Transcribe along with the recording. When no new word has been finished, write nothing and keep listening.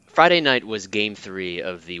Friday night was Game 3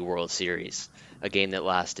 of the World Series, a game that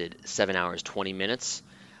lasted 7 hours 20 minutes.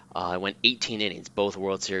 It went 18 innings, both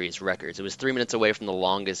World Series records. It was 3 minutes away from the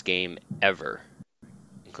longest game ever,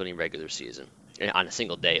 including regular season, on a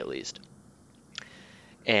single day at least.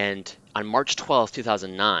 And on March 12th,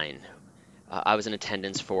 2009, I was in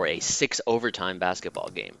attendance for a six overtime basketball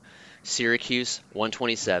game. Syracuse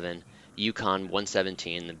 127, UConn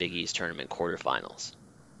 117 in the Big East tournament quarterfinals.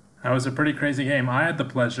 That was a pretty crazy game. I had the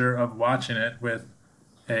pleasure of watching it with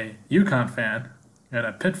a UConn fan and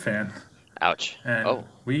a Pitt fan, Ouch. and Oh,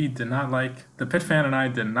 we did not like the Pitt fan and I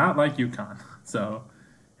did not like UConn. So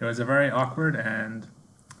it was a very awkward and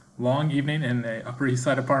long evening in a Upper East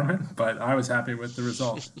Side apartment, but I was happy with the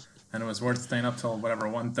result, and it was worth staying up till whatever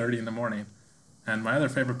 1:30 in the morning. And my other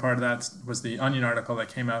favorite part of that was the Onion article that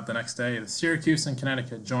came out the next day. The Syracuse and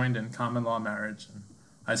Connecticut joined in common law marriage. And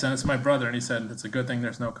I sent it to my brother, and he said it's a good thing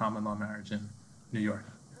there's no common law marriage in New York.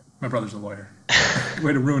 My brother's a lawyer.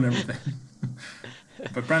 Way to ruin everything.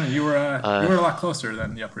 But Brendan, you were a lot closer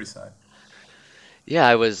than the Upper East Side. yeah,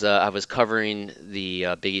 I was covering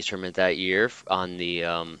the Big East tournament that year on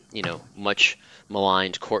the much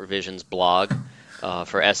maligned Court Vision's blog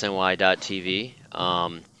for SNY.TV.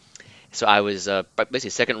 So I was basically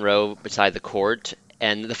second row beside the court.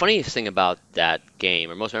 And the funniest thing about that game,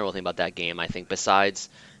 or most memorable thing about that game, I think, besides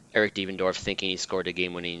Eric Devendorf thinking he scored a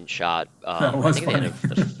game-winning shot, That I was think at the end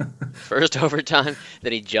funny. of the first overtime,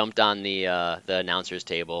 that he jumped on the announcers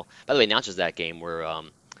table. By the way, announcers that game were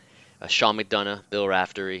Sean McDonough, Bill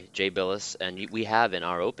Raftery, Jay Billis, and we have in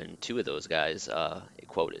our open two of those guys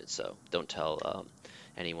quoted. So don't tell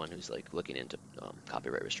anyone who's like looking into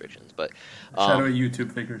copyright restrictions. But um, Shadowy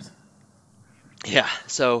YouTube figures. yeah,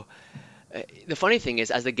 so the funny thing is,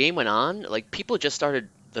 as the game went on, like people just started,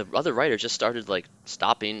 the other writers just started like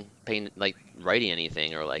stopping paying, like writing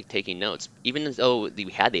anything or like taking notes. Even though we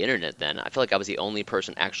had the internet then, I feel like I was the only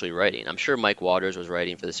person actually writing. I'm sure Mike Waters was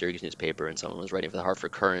writing for the Syracuse newspaper and someone was writing for the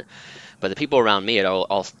Hartford Courant, but the people around me had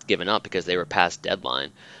all given up because they were past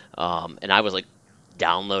deadline. And I was like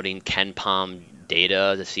downloading Ken Palm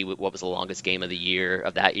data to see what was the longest game of the year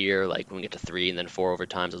of that year. Like when we get to three and then four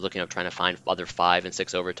overtimes, I was looking up trying to find other five and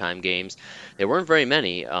six overtime games. There weren't very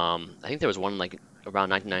many. I think there was one like around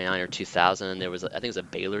 1999 or 2000. There was I think it was a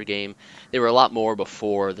Baylor game. There were a lot more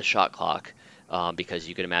before the shot clock. Because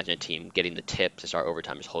you could imagine a team getting the tip to start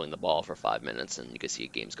overtime, just holding the ball for 5 minutes, and you could see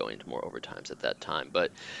games going into more overtimes at that time.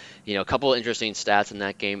 But a couple of interesting stats in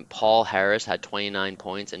that game. Paul Harris had 29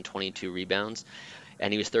 points and 22 rebounds,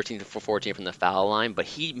 and he was 13 for 14 from the foul line, but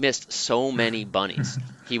he missed so many bunnies.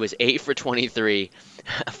 He was 8 for 23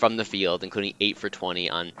 from the field, including 8 for 20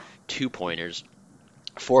 on two-pointers.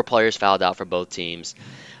 Four players fouled out for both teams.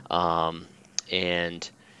 And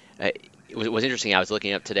it was interesting. I was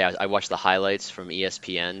looking up today. I watched the highlights from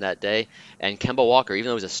ESPN that day, and Kemba Walker, even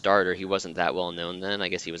though he was a starter, he wasn't that well known then. I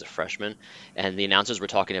guess he was a freshman, and the announcers were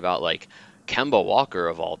talking about like Kemba Walker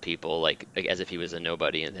of all people, like as if he was a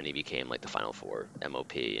nobody, and then he became like the Final Four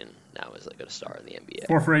MOP, and now is like a star in the NBA.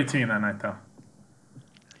 4 for 18 that night, though,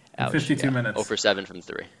 in Ouch. 52 Yeah. 0 minutes. for 7 from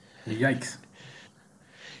three. Yikes.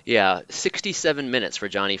 Yeah, 67 minutes for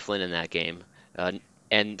Johnny Flynn in that game.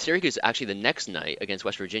 And Syracuse actually the next night against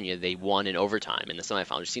West Virginia, they won in overtime in the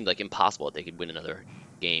semifinals. It seemed like impossible that they could win another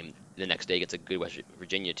game the next day against a good West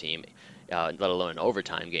Virginia team, let alone an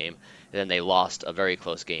overtime game. And then they lost a very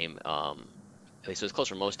close game. So it was close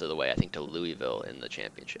for most of the way, I think, to Louisville in the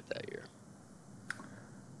championship that year.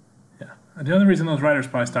 Yeah. And the only reason those writers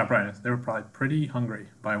probably stopped writing is they were probably pretty hungry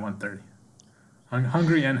by 1:30.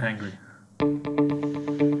 Hungry and hangry.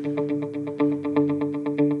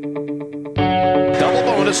 Double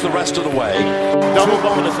bonus the rest of the way. Double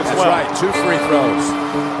bonus as That's well. right, two free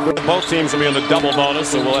throws. Both teams will be in the double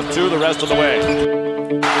bonus, so we'll have two the rest of the way.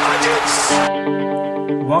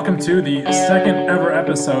 Welcome to the second ever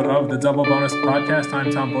episode of the Double Bonus Podcast.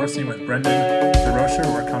 I'm Tom Borstein with Brendan DeRocher.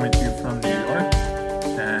 We're coming to you from New York,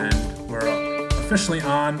 and we're officially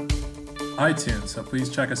on iTunes. So please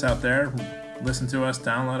check us out there. Listen to us,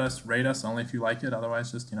 download us, rate us, only if you like it.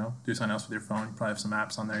 Otherwise, just, do something else with your phone. You probably have some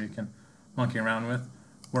apps on there you can monkey around with.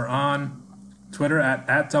 We're on Twitter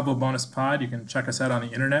at Double Bonus Pod. You can check us out on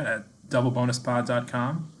the internet at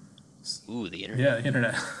doublebonuspod.com. Ooh, the internet. Yeah, the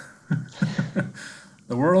internet.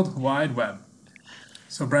 The World Wide Web.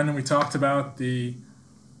 So, Brendan, we talked about the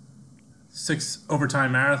 6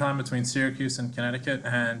 overtime marathon between Syracuse and Connecticut.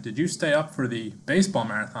 And did you stay up for the baseball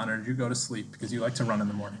marathon, or did you go to sleep because you like to run in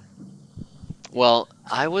the morning? Well,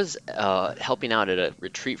 I was helping out at a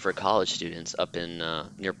retreat for college students up in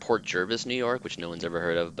near Port Jervis, New York, which no one's ever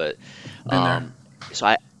heard of. But Been there. so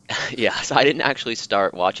I Yeah, so I didn't actually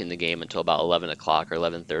start watching the game until about 11 o'clock or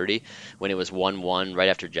 11:30 when it was 1-1 right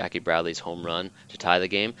after Jackie Bradley's home run to tie the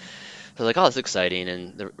game. So I was like, oh, that's exciting.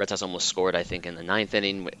 And the Red Sox almost scored, I think, in the ninth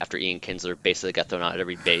inning after Ian Kinsler basically got thrown out at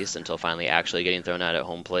every base until finally actually getting thrown out at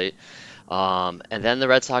home plate. And then the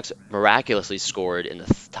Red Sox miraculously scored in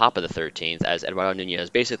the top of the 13th as Eduardo Nunez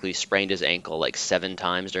basically sprained his ankle like 7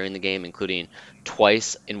 times during the game, including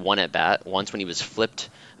twice in one at bat. Once when he was flipped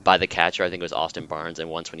by the catcher, I think it was Austin Barnes, and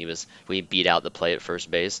once when he beat out the play at first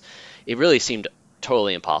base. It really seemed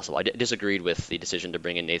totally impossible. I disagreed with the decision to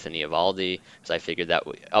bring in Nathan Eovaldi because I figured that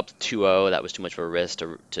up 2-0, that was too much of a risk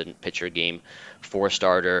to pitch your game 4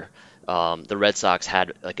 starter. The Red Sox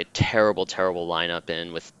had like a terrible, terrible lineup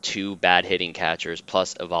in with 2 bad hitting catchers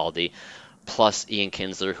plus Evaldi, plus Ian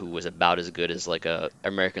Kinsler, who was about as good as like a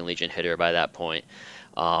American Legion hitter by that point.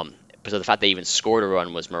 So the fact they even scored a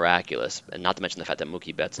run was miraculous, and not to mention the fact that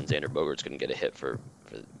Mookie Betts and Xander Bogaerts couldn't get a hit for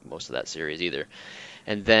most of that series either.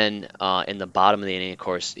 And then in the bottom of the inning, of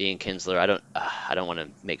course, Ian Kinsler. I don't want to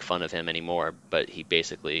make fun of him anymore, but he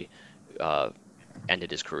basically ended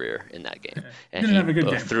his career in that game, and Didn't have a good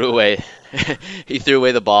game. threw away he threw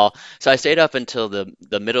away the ball. So I stayed up until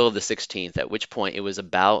the middle of the 16th, at which point it was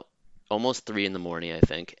about almost 3 in the morning, I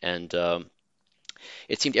think, and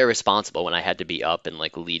it seemed irresponsible when I had to be up and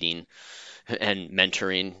like leading and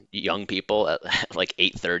mentoring young people at like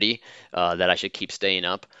 8:30 that I should keep staying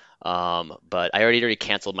up. But I already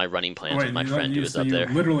canceled my running plans Wait, with my friend who was so up you there.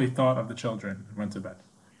 literally thought of the children and went to bed.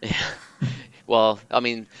 Well, I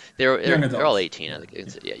mean, Young they're all adults. 18, I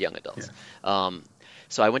think. Yeah, young adults.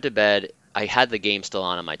 So I went to bed. I had the game still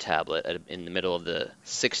on my tablet in the middle of the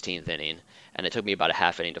 16th inning, and it took me about a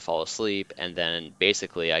half inning to fall asleep. And then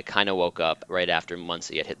basically, I kind of woke up right after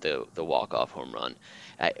Muncy had hit the walk-off home run.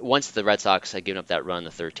 Once the Red Sox had given up that run in the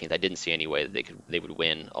 13th, I didn't see any way that they would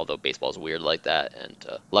win. Although baseball's weird like that,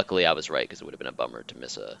 and luckily I was right because it would have been a bummer to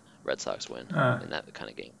miss a Red Sox win in that kind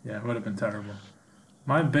of game. Yeah, it would have been terrible.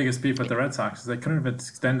 My biggest beef with the Red Sox is they couldn't have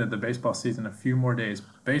extended the baseball season a few more days.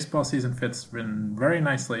 Baseball season fits in very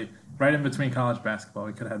nicely right in between college basketball.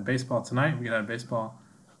 We could have had baseball tonight. We could have baseball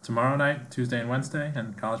tomorrow night, Tuesday and Wednesday,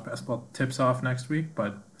 and college basketball tips off next week,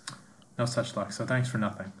 but no such luck. So thanks for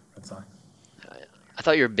nothing, Red Sox. I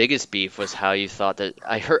thought your biggest beef was how you thought that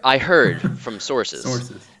I heard from sources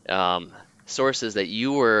sources that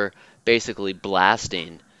you were basically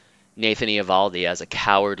blasting Nathan Eovaldi as a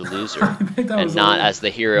coward loser and not as the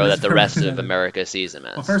hero that the rest of America sees him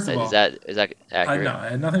as. Well, first of all, is that accurate?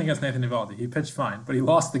 I had nothing against Nathan Eovaldi. He pitched fine, but he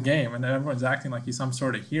lost the game, and everyone's acting like he's some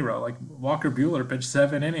sort of hero. Like Walker Buehler pitched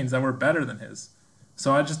 7 innings that were better than his.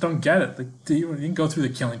 So I just don't get it. Like, you can go through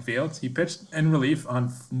the killing fields. He pitched in relief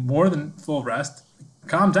on more than full rest.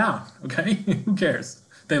 Calm down, okay? Who cares?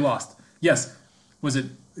 They lost. Yes, was it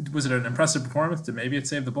an impressive performance? Did maybe it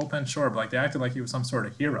saved the bullpen? Sure, but like they acted like he was some sort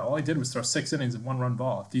of hero. All he did was throw 6 innings of 1-run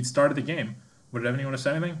ball. If he'd started the game, would anyone have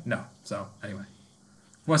said anything? No. So anyway,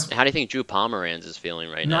 How do you think Drew Pomeranz is feeling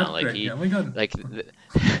right now? not great. Yeah, we got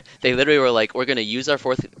They literally were like, we're going to use our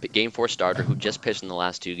game 4 starter who just pitched in the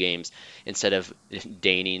last 2 games instead of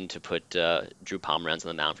deigning to put Drew Pomeranz on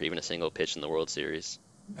the mound for even a single pitch in the World Series.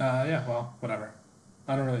 yeah. Well, whatever.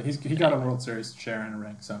 I don't really. He got a World Series share and a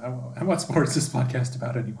ring. So, and what sport is this podcast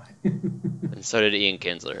about anyway? And so did Ian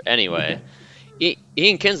Kinsler. Anyway,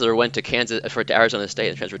 Ian Kinsler went to to Arizona State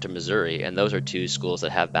and transferred to Missouri, and those are 2 schools that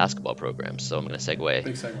have basketball programs. So I'm going to segue.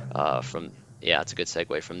 Big segue. It's a good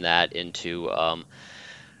segue from that into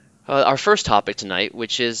our first topic tonight,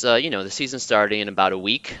 which is the season starting in about a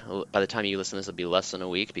week. By the time you listen to this, it'll be less than a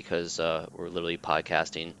week because we're literally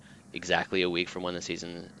podcasting exactly a week from when the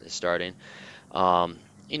season is starting. We're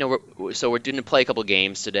going to play a couple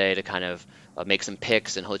games today to kind of make some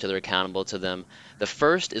picks and hold each other accountable to them. The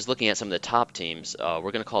first is looking at some of the top teams. We're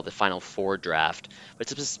going to call it the Final Four draft, but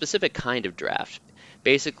it's a specific kind of draft.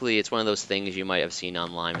 Basically, it's one of those things you might have seen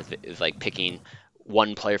online with like picking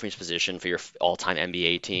one player from each position for your all-time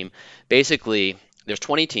NBA team. Basically, there's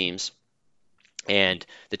 20 teams, and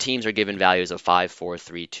the teams are given values of $5,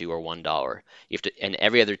 $4, $3, $2, or $1. And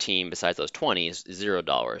every other team besides those 20 is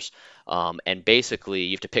 $0. And basically,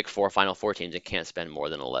 you have to pick 4 Final Four teams and can't spend more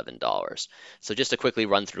than $11. So just to quickly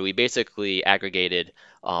run through, we basically aggregated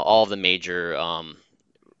all of the major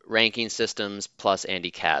ranking systems plus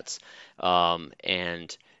Andy Katz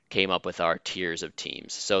and came up with our tiers of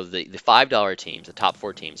teams. So the $5 teams, the top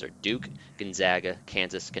 4 teams are Duke, Gonzaga,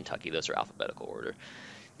 Kansas, Kentucky. Those are alphabetical order.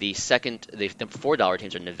 The $4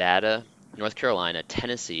 teams are Nevada, North Carolina,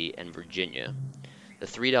 Tennessee, and Virginia. The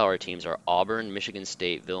 $3 teams are Auburn, Michigan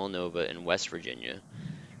State, Villanova, and West Virginia.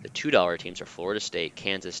 The $2 teams are Florida State,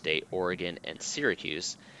 Kansas State, Oregon, and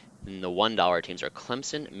Syracuse. And the $1 teams are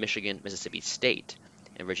Clemson, Michigan, Mississippi State,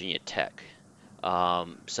 and Virginia Tech.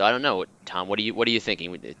 So I don't know, Tom. What are you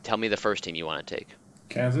thinking? Tell me the first team you want to take.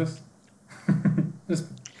 Kansas. Just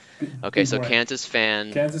be Okay, so boring. Kansas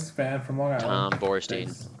fan Kansas fan from Long Island Tom Borstein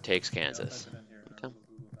takes. takes Yeah, I'll type Kansas. it in here. Okay.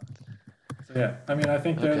 We'll Google that. So yeah, I mean, I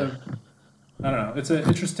think they're Okay. the. I don't know. It's an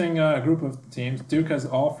interesting group of teams. Duke has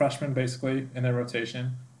all freshmen basically in their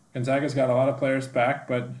rotation. Gonzaga's got a lot of players back,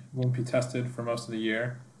 but won't be tested for most of the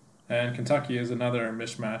year. And Kentucky is another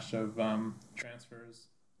mishmash of transfers,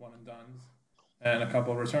 one and dones, and a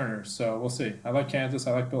couple of returners. So we'll see. I like Kansas.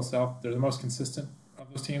 I like Bill Self. They're the most consistent of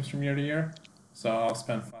those teams from year to year. So I'll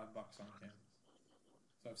spend $5 on Kansas.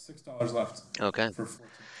 So I have $6 left Okay. for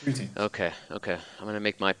three teams. Okay. I'm gonna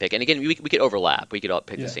make my pick. And again, we could overlap. We could all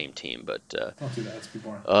pick the Yeah. same team, but Don't do that. Let's be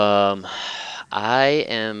boring. I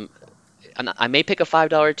am. I may pick a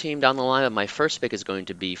 $5 team down the line, but my first pick is going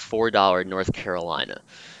to be $4 North Carolina.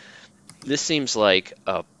 This seems like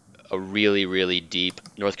a really, really deep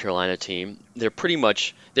North Carolina team. They're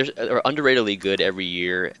underratedly good every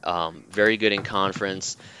year. Very good in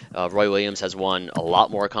conference. Roy Williams has won a lot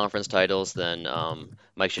more conference titles than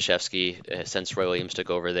Mike Krzyzewski since Roy Williams took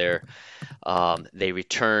over there. They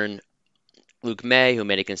return Luke May, who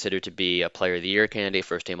many consider to be a Player of the Year candidate,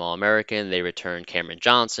 first team All American. They return Cameron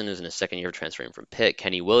Johnson, who's in his second year transferring from Pitt.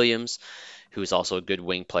 Kenny Williams, who's also a good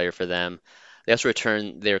wing player for them. They also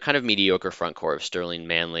return their kind of mediocre front court of Sterling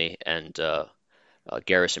Manley and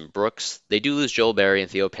Garrison Brooks. They do lose Joel Berry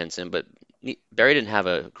and Theo Pinson, but Berry didn't have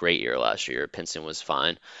a great year last year. Pinson was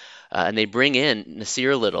fine. And they bring in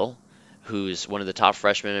Nasir Little, who's one of the top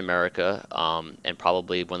freshmen in America, and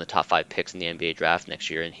probably one of the top 5 picks in the NBA draft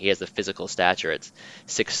next year. And he has the physical stature. It's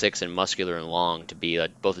 6'6" and muscular and long to be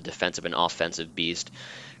both a defensive and offensive beast.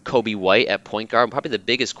 Kobe White at point guard, probably the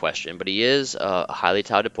biggest question, but he is a highly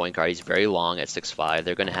touted point guard. He's very long at 6'5".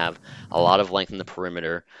 They're going to have a lot of length in the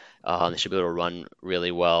perimeter. They should be able to run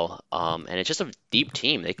really well. And it's just a deep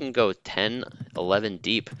team. They can go 10, 11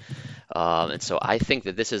 deep. And so I think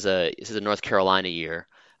that this is a North Carolina year.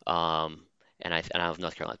 And I have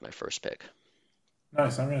North Carolina as my first pick.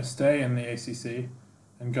 Nice. I'm going to stay in the ACC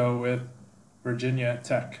and go with Virginia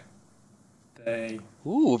Tech. They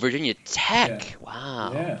Ooh, Virginia Tech. Yeah.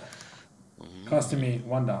 Wow. Yeah. Costing me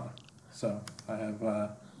 $1. So I have,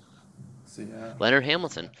 let's see. Leonard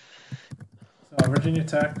Hamilton. So Virginia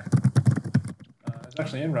Tech was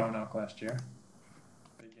actually in Roanoke last year.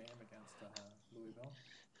 Big game against Louisville.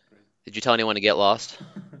 Great. Did you tell anyone to get lost?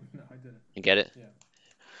 No, I didn't. You get it? Yeah.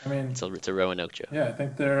 I mean, It's a Roanoke joke. yeah, I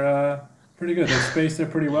think they're pretty good. They spaced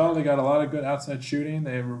it pretty well. They got a lot of good outside shooting.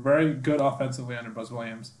 They were very good offensively under Buzz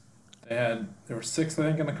Williams. They were sixth, I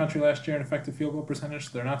think, in the country last year in effective field goal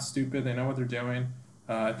percentage. They're not stupid. They know what they're doing.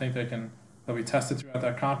 I think they'll be tested throughout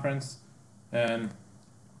that conference. And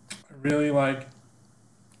I really like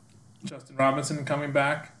Justin Robinson coming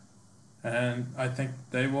back. And I think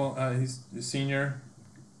they will. He's a senior.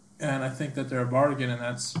 And I think that they're a bargain in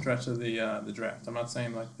that stretch of the draft. I'm not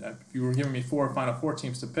saying like that. If you were giving me Final Four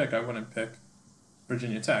teams to pick, I wouldn't pick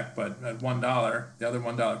Virginia Tech. But at $1, the other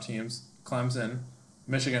 $1 teams, Clemson,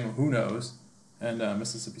 Michigan, who knows, and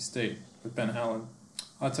Mississippi State with Ben Allen.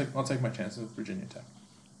 I'll take my chances with Virginia Tech.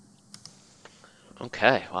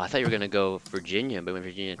 Okay. Well, I thought you were going to go Virginia, but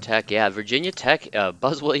Virginia Tech. Yeah, Virginia Tech.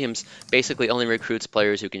 Buzz Williams basically only recruits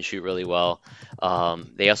players who can shoot really well.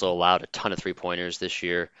 They also allowed a ton of three-pointers this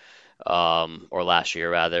year, or last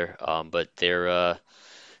year rather. But they're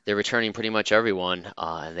returning pretty much everyone,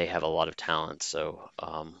 and they have a lot of talent. So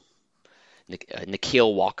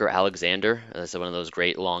Nikhil Walker-Alexander, that's one of those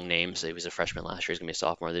great long names. He was a freshman last year. He's going to be a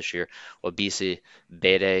sophomore this year. Wabisi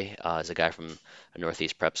Bede is a guy from a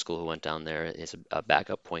Northeast prep school who went down there. He's a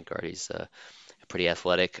backup point guard. He's pretty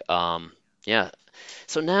athletic. Yeah.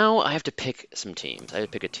 So now I have to pick some teams. I have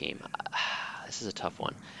to pick a team. This is a tough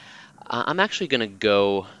one. I'm actually going to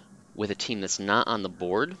go with a team that's not on the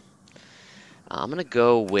board. I'm going to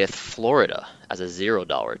go with Florida as a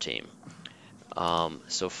 $0 team.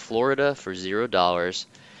 So Florida for $0.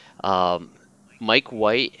 Mike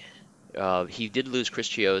White, he did lose Chris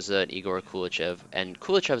Chiozza and Igor Kulichev, and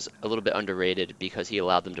Kulichev's a little bit underrated because he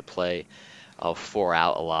allowed them to play 4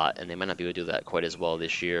 out a lot, and they might not be able to do that quite as well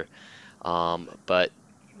this year. But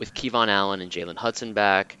with Kevon Allen and Jalen Hudson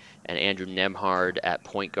back, and Andrew Nembhard at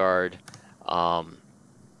point guard,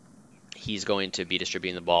 he's going to be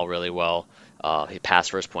distributing the ball really well. He pass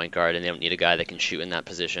first point guard, and they don't need a guy that can shoot in that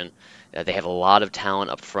position. They have a lot of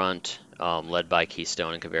talent up front, led by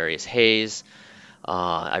Keystone and Kavarius Hayes.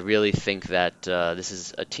 I really think that this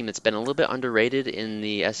is a team that's been a little bit underrated in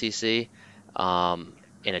the SEC,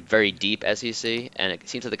 in a very deep SEC, and it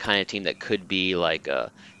seems like the kind of team that could be like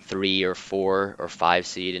a 3 or 4 or 5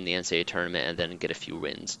 seed in the NCAA tournament and then get a few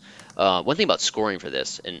wins. One thing about scoring for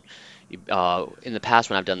this, and in the past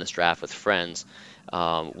when I've done this draft with friends,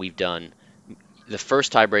 we've done the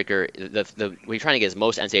first tiebreaker. What you're trying to get is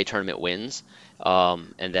most NCAA tournament wins,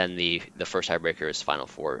 and then the first tiebreaker is Final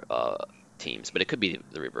Four teams, but it could be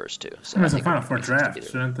the reverse too. So There's a Final Four draft,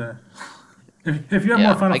 shouldn't there? If you have Yeah,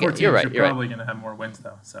 more Final Four teams, you're right, you're you're right. probably going to have more wins,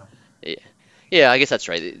 though. So Yeah, I guess that's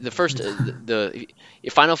right. The first, the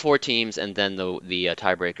Final Four teams, and then the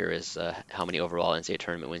tiebreaker is how many overall NCAA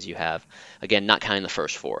tournament wins you have. Again, not counting the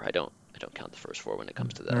first four. I don't count the first four when it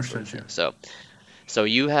comes to that Nor sort of should thing. you. So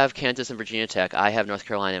you have Kansas and Virginia Tech. I have North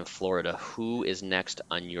Carolina and Florida. Who is next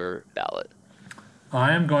on your ballot?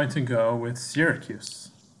 I am going to go with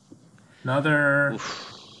Syracuse. Another.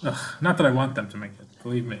 Not that I want them to make it,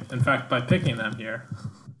 believe me. In fact, by picking them here,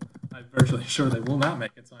 I'm virtually sure they will not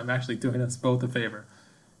make it, so I'm actually doing us both a favor.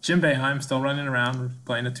 Jim Boeheim still running around,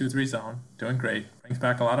 playing a 2-3 zone, doing great. Brings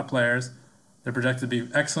back a lot of players. They're projected to be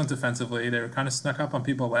excellent defensively. They were kind of snuck up on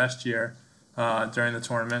people last year during the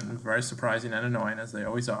tournament, and very surprising and annoying, as they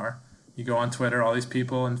always are. You go on Twitter, all these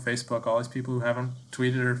people, and Facebook, all these people who haven't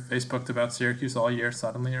tweeted or Facebooked about Syracuse all year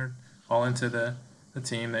suddenly are all into the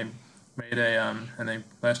team. They made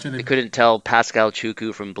last year They couldn't tell Pascal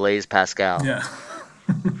Chuku from Blaise Pascal. yeah.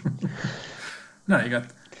 No,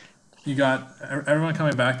 you got everyone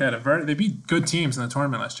coming back. They beat good teams in the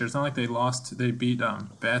tournament last year. It's not like they lost. They beat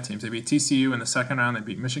bad teams. They beat TCU in the second round. They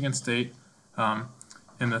beat Michigan State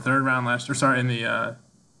in the third round last year. Sorry, in the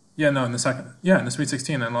Sweet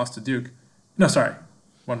 16, and lost to Duke. No, sorry,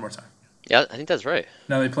 one more time. Yeah, I think that's right.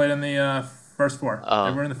 No, they played in the first four.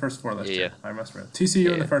 They were in the first four last year. I must remember.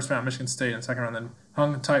 TCU in the first round, Michigan State in the second round, then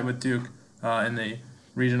hung tight with Duke in the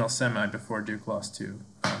regional semi before Duke lost to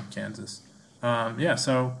Kansas.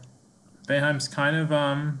 So Boeheim's kind of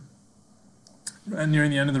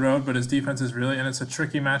nearing the end of the road, but his defense is really, and it's a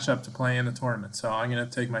tricky matchup to play in the tournament. So I'm going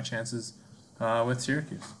to take my chances with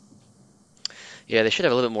Syracuse. Yeah, they should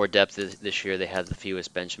have a little bit more depth this year. They had the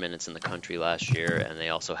fewest bench minutes in the country last year, and they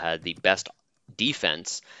also had the best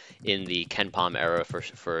defense in the Ken Pom era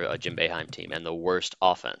for a Jim Boeheim team, and the worst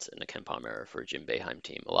offense in the Ken Pom era for a Jim Boeheim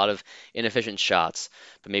team. A lot of inefficient shots,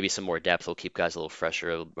 but maybe some more depth will keep guys a little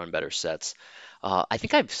fresher, run better sets. I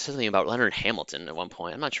think I said something about Leonard Hamilton at one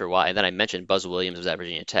point. I'm not sure why. And then I mentioned Buzz Williams was at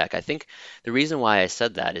Virginia Tech. I think the reason why I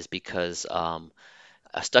said that is because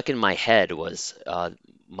stuck in my head was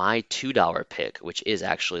my $2 pick, which is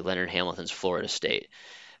actually Leonard Hamilton's Florida State.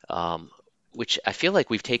 Which I feel like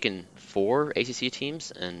we've taken 4 ACC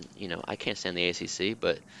teams, and I can't stand the ACC,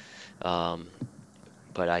 but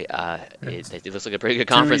it looks like a pretty good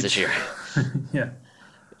conference this year.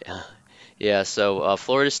 Yeah. So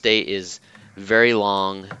Florida State is very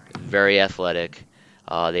long, very athletic.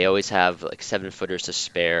 They always have like 7-footers to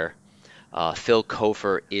spare. Phil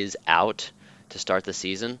Kofer is out to start the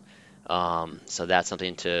season. So that's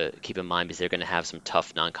something to keep in mind because they're going to have some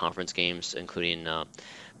tough non-conference games, including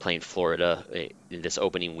playing Florida in this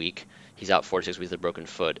opening week. He's out 4 to 6 weeks with a broken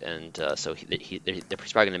foot, and so they're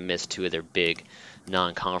probably going to miss 2 of their big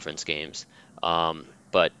non-conference games.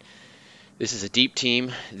 But this is a deep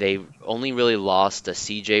team. They only really lost to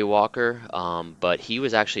C.J. Walker, but he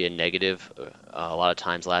was actually a negative a lot of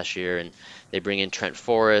times last year. And they bring in Trent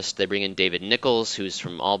Forrest. They bring in David Nichols, who's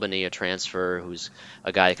from Albany, a transfer, who's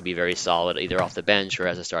a guy that could be very solid either off the bench or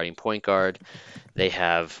as a starting point guard. They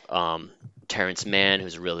have Terrence Mann,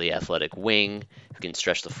 who's a really athletic wing who can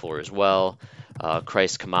stretch the floor as well.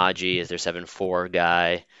 Christ Kamaji is their 7'4"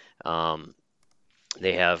 guy.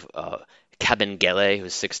 They have Kabengele,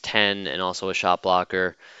 who's 6'10", and also a shot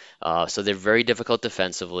blocker. So they're very difficult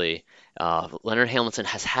defensively. Leonard Hamilton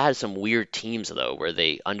has had some weird teams, though, where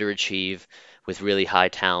they underachieve with really high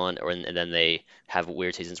talent, and then they have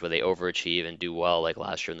weird seasons where they overachieve and do well, like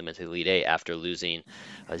last year in the Men's Elite Eight after losing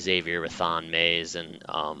Xavier Rathan Mays and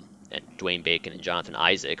Dwayne Bacon and Jonathan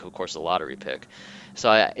Isaac, who, of course, is a lottery pick.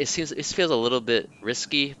 So it feels a little bit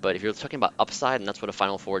risky, but if you're talking about upside, and that's what a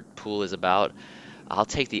Final Four pool is about, I'll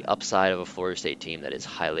take the upside of a Florida State team that is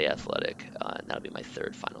highly athletic, and that'll be my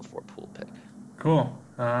 3rd Final Four pool pick. Cool.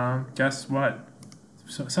 Guess what?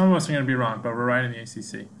 So some of us are going to be wrong, but we're right in the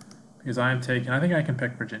ACC because I think I can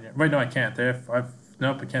pick Virginia. Wait, no, I can't.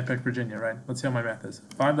 Nope, I can't pick Virginia. Right? Let's see how my math is.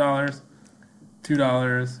 $5,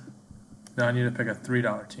 $2. Now I need to pick a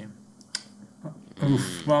 $3 team.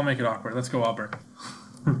 Oof. Well, I'll make it awkward. Let's go Auburn.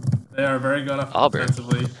 They are very good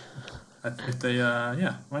offensively. I think they.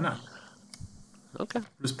 Why not? Okay.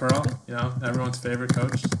 Bruce Pearl, everyone's favorite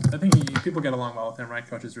coach. I think people get along well with him, right?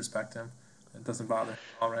 Coaches respect him. It doesn't bother him,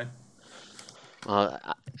 all right?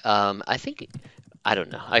 I think I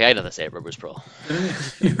don't know. I got nothing to say about Bruce Pearl.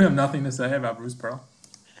 You have nothing to say about Bruce Pearl?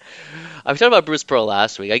 I was talking about Bruce Pearl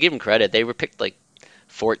last week. I give him credit. They were picked like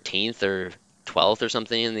 14th or 12th or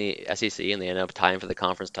something in the SEC, and they ended up tying for the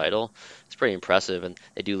conference title. It's pretty impressive. And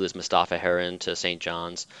they do lose Mustafa Heron to St.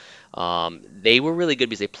 John's. They were really good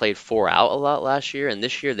because they played four out a lot last year, and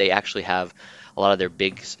this year they actually have a lot of their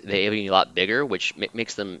bigs. They have a lot bigger, which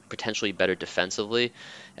makes them potentially better defensively.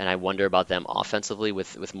 And I wonder about them offensively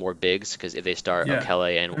with more bigs, because if they start Yeah.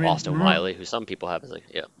 O'Kelly and I mean, Austin remember- Wiley, who some people have, is like,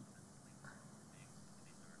 yeah,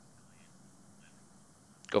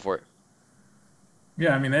 go for it.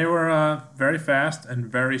 Yeah, I mean, they were very fast and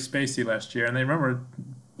very spacey last year. And they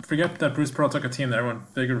forget that Bruce Pearl took a team that everyone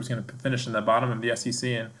figured was going to finish in the bottom of the SEC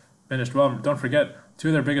and finished well. Don't forget, two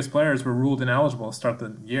of their biggest players were ruled ineligible to start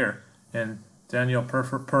the year, and Daniel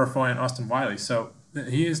Purifoy and Austin Wiley. So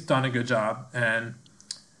he has done a good job. And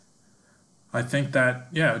I think that,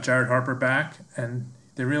 yeah, Jared Harper back, and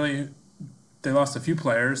they lost a few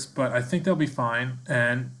players, but I think they'll be fine.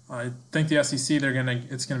 And I think the SEC,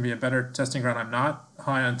 it's gonna be a better testing ground. I'm not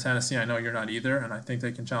high on Tennessee. I know you're not either, and I think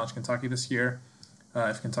they can challenge Kentucky this year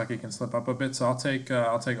if Kentucky can slip up a bit. So I'll take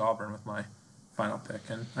Auburn with my final pick.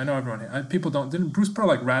 And I know people didn't Bruce Pearl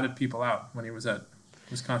like ratted people out when he was at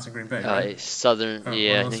Wisconsin Green Bay, right? Southern, Or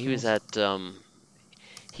yeah. one of those He was schools?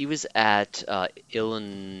 he was at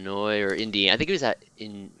Illinois or Indiana. I think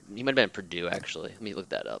he might have been at Purdue actually. Let me look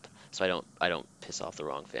that up so I don't piss off the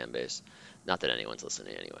wrong fan base. Not that anyone's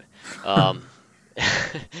listening anyway. Um,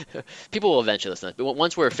 people will eventually listen. But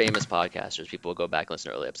once we're famous podcasters, people will go back and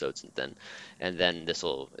listen to early episodes, and then this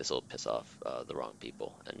will piss off the wrong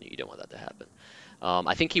people, and you don't want that to happen.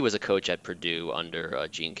 I think he was a coach at Purdue under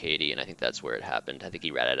Gene Cady, and I think that's where it happened. I think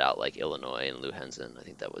he ratted out like Illinois and Lou Henson. I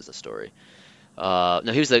think that was the story. No,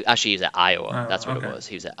 he was at Iowa. Oh, That's what okay. it was.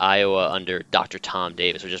 He was at Iowa under Dr. Tom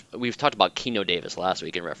Davis. We've talked about Keno Davis last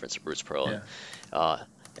week in reference to Bruce Pearl. Yeah.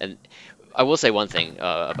 And I will say one thing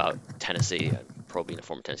about Tennessee. Pearl being a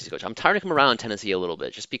former Tennessee coach, I'm tired of coming around on Tennessee a little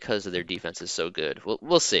bit just because of their defense is so good.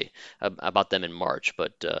 We'll see about them in March,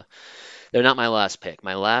 but they're not my last pick.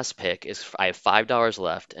 My last pick is I have $5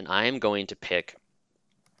 left, and I am going to pick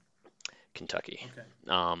Kentucky.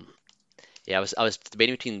 Okay. Yeah, I was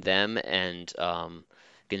debating between them and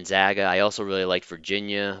Gonzaga. I also really liked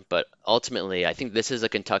Virginia, but ultimately, I think this is a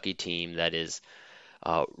Kentucky team that is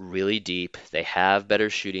really deep. They have better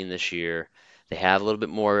shooting this year. They have a little bit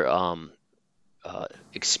more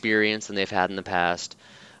experience than they've had in the past.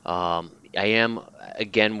 I am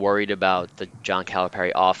again worried about the John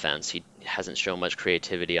Calipari offense. He hasn't shown much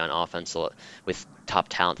creativity on offense with top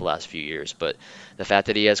talent the last few years, but the fact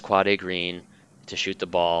that he has Quade Green to shoot the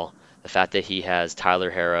ball, the fact that he has Tyler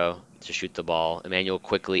Harrow to shoot the ball, Emmanuel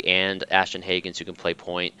Quickly and Ashton Hagans who can play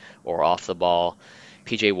point or off the ball.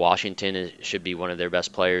 PJ Washington should be one of their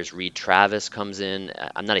best players. Reed Travis comes in.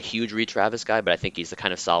 I'm not a huge Reed Travis guy, but I think he's the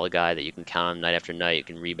kind of solid guy that you can count on night after night. You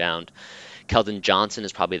can rebound. Keldon Johnson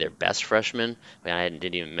is probably their best freshman. I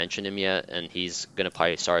didn't even mention him yet, and he's going to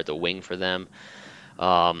probably start at the wing for them.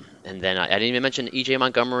 And then I didn't even mention E.J.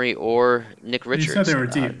 Montgomery or Nick Richards. You said they were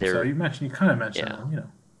deep, They're- so you kind of mentioned Yeah.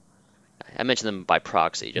 them, I mentioned them by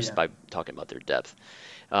proxy, just Yeah. by talking about their depth.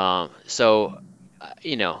 The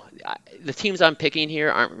teams I'm picking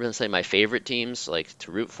here aren't really my favorite teams, like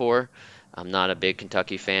to root for. I'm not a big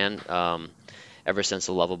Kentucky fan. Ever since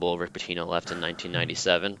the lovable Rick Pitino left in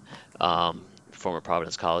 1997, former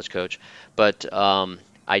Providence College coach. But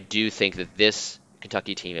I do think that this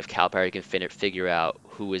Kentucky team, if Calipari can figure out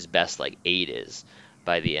who his best like 8 is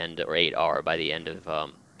by the end, or 8 are by the end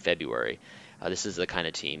of February, this is the kind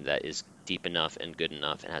of team that is deep enough and good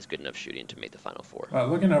enough and has good enough shooting to make the Final Four.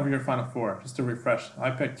 Looking over your Final Four, just to refresh, I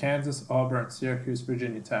picked Kansas, Auburn, Syracuse,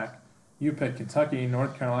 Virginia Tech. You picked Kentucky,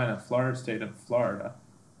 North Carolina, Florida State, and Florida.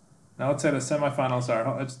 Now let's say the semifinals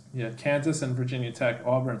are Kansas and Virginia Tech,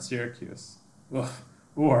 Auburn, Syracuse. Ugh.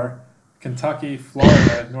 Or Kentucky,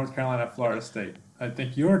 Florida, North Carolina, Florida State. I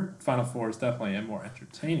think your Final Four is definitely a more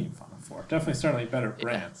entertaining Final Four. Definitely, certainly better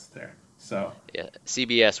brands there. So Yeah,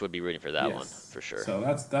 CBS would be rooting for that yes. one for sure. So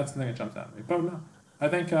that's the thing that jumps out at me. But no, I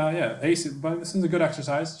think but this is a good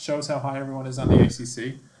exercise. Shows how high everyone is on the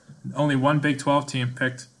ACC. Only one Big 12 team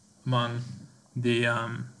picked among the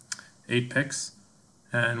 8 picks,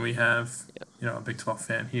 and we have a Big 12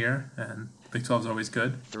 fan here, and Big 12 is always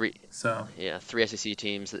good. Three SEC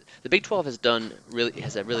teams. The Big 12 has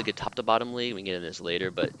a really good top to bottom league. We can get into this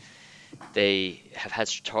later, but they have had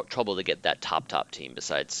trouble to get that top team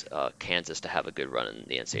besides Kansas to have a good run in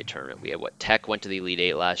the NCAA tournament. We had Tech went to the Elite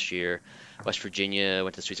Eight last year. West Virginia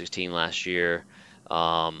went to the Sweet 16 last year.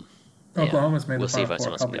 Oklahoma's made we'll the see Final if Four a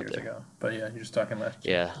someone's couple gonna be years up there. ago. But yeah, you're just talking last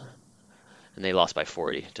year. Yeah. and they lost by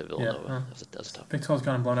 40 to Yeah, Villanova. That was tough. Big 12's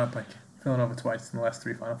gotten blown up by Villanova twice in the last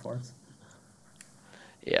 3 Final Fours.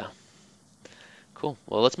 Yeah. Cool.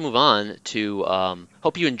 Well, let's move on to.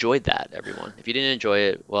 Hope you enjoyed that, everyone. If you didn't enjoy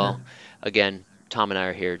it, Yeah. well, again, Tom and I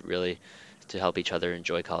are here really to help each other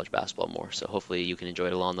enjoy college basketball more. So hopefully you can enjoy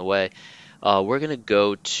it along the way. We're gonna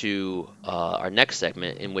go to our next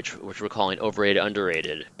segment, in which we're calling overrated,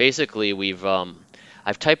 underrated. Basically,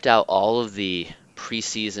 I've typed out all of the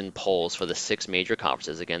preseason polls for the 6 major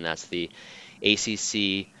conferences. Again, that's the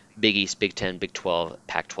ACC, Big East, Big Ten, Big 12,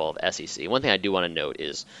 Pac-12, SEC. One thing I do want to note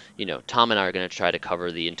is, Tom and I are going to try to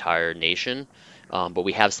cover the entire nation, but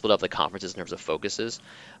we have split up the conferences in terms of focuses.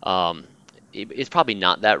 Um, it's probably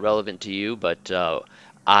not that relevant to you, but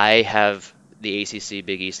I have the ACC,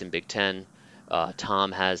 Big East, and Big Ten.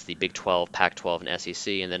 Tom has the Big 12, Pac-12, and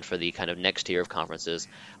SEC, and then for the kind of next tier of conferences,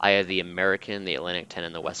 I have the American, the Atlantic 10,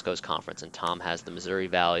 and the West Coast Conference, and Tom has the Missouri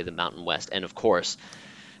Valley, the Mountain West, and of course,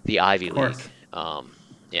 the Ivy Of League. course.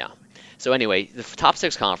 Yeah. So anyway, the top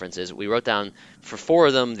 6 conferences, we wrote down for 4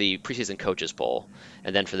 of them the preseason coaches poll,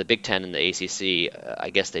 and then for the Big Ten and the ACC,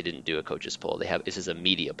 I guess they didn't do a coaches poll. This is a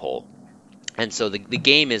media poll. And so the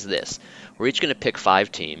game is this: we're each going to pick 5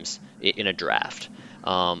 teams in a draft.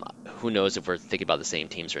 Who knows if we're thinking about the same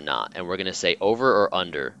teams or not? And we're going to say over or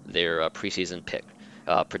under their preseason pick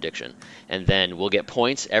prediction, and then we'll get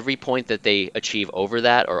points. Every point that they achieve over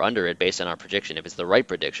that or under it, based on our prediction. If it's the right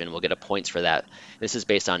prediction, we'll get a points for that. This is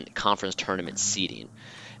based on conference tournament seeding,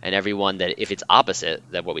 and everyone that if it's opposite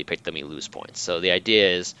that what we picked, then we lose points. So the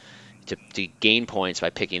idea is to gain points by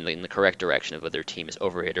picking in the correct direction of whether their team is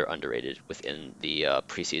overrated or underrated within the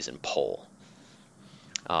preseason poll.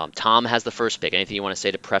 Tom has the first pick. Anything you want to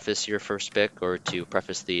say to preface your first pick or to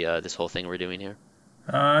preface the this whole thing we're doing here?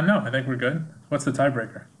 No, I think we're good. What's the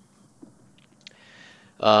tiebreaker?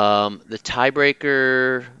 The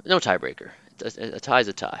tiebreaker, no tiebreaker. A tie is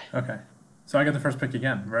a tie. Okay. So I get the first pick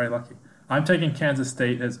again. Very lucky. I'm taking Kansas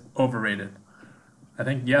State as overrated. I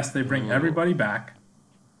think, yes, they bring everybody back.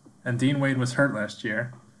 And Dean Wade was hurt last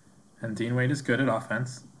year. And Dean Wade is good at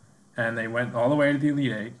offense. And they went all the way to the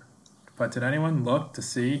Elite Eight. But did anyone look to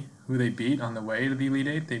see who they beat on the way to the Elite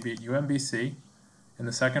Eight? They beat UMBC in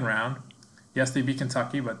the second round. Yes, they beat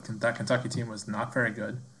Kentucky, but that Kentucky team was not very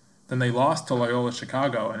good. Then they lost to Loyola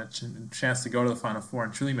Chicago and a chance to go to the Final Four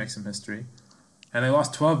and truly make some history. And they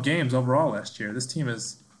lost 12 games overall last year. This team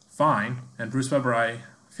is fine. And Bruce Weber, I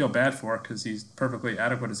feel bad for because he's perfectly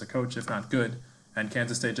adequate as a coach, if not good. And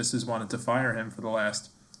Kansas State just has wanted to fire him for the last,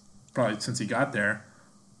 probably since he got there.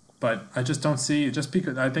 But I just don't see, just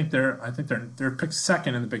because I think they're picked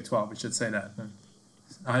second in the Big 12. We should say that.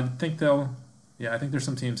 I think I think there's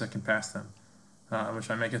some teams that can pass them,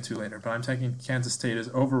 which I may get to later. But I'm taking Kansas State as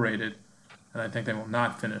overrated, and I think they will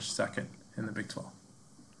not finish second in the Big 12.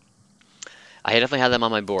 I definitely had them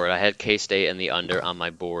on my board. I had K-State and the under on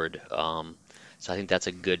my board, so I think that's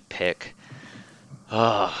a good pick.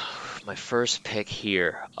 My first pick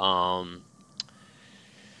here.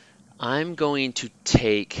 I'm going to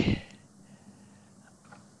take.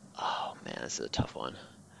 Oh man, this is a tough one.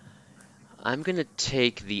 I'm going to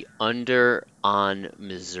take the under on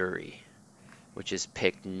Missouri, which is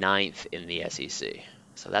picked 9th in the SEC.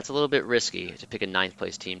 So that's a little bit risky to pick a 9th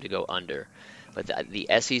place team to go under. But the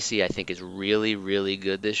SEC, I think, is really, really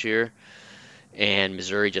good this year. And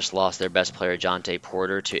Missouri just lost their best player, Jonte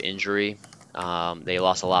Porter, to injury. They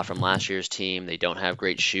lost a lot from last year's team. They don't have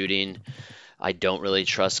great shooting. I don't really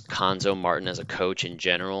trust Cuonzo Martin as a coach in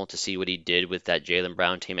general. To see what he did with that Jaylen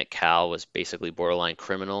Brown team at Cal was basically borderline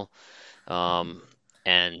criminal. And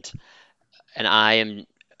I'm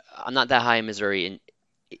not that high in Missouri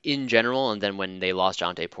in general. And then when they lost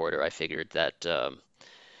Jonte Porter, I figured that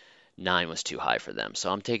 9 was too high for them.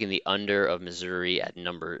 So I'm taking the under of Missouri at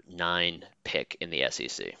number 9 pick in the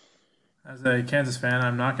SEC. As a Kansas fan,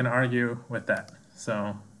 I'm not going to argue with that.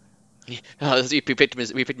 So we picked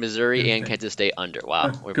Missouri and Kansas State under. Wow.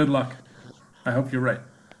 Good luck. I hope you're right.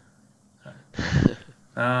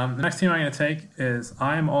 The next team I'm going to take is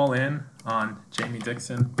I'm all in on Jamie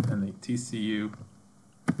Dixon and the TCU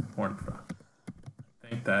Horned Frog. I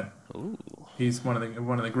think that he's one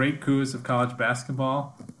of the great coups of college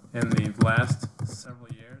basketball in the last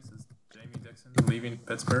several years is Jamie Dixon leaving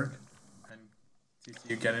Pittsburgh and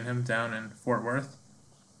TCU getting him down in Fort Worth.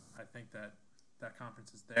 I think that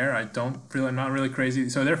conference is there. I'm not really crazy.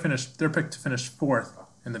 So they're picked to finish 4th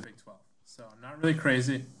in the Big 12. So I'm not really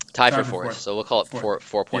crazy. Tied for 4th. So we'll call it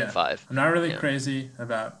 4.5. Yeah. I'm not really crazy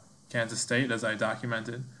about Kansas State, as I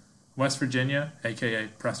documented. West Virginia, a.k.a.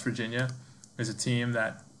 Press Virginia, is a team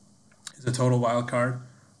that is a total wild card.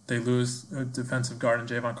 They lose a defensive guard in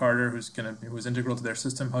Javon Carter, who was integral to their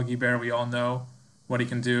system. Huggy Bear, we all know what he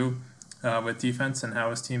can do with defense and how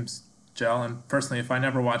his teams gel. And personally, if I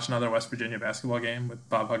never watch another West Virginia basketball game with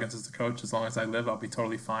Bob Huggins as the coach, as long as I live, I'll be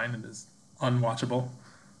totally fine. It is unwatchable.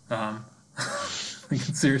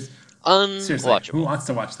 Seriously, Unwatchable. who wants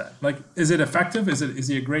to watch that? Like, is it effective? Is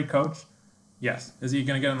he a great coach? Yes. Is he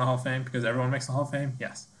going to get in the Hall of Fame because everyone makes the Hall of Fame?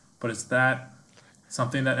 Yes. But is that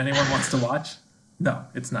something that anyone wants to watch? No,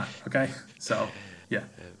 it's not. Okay, so yeah,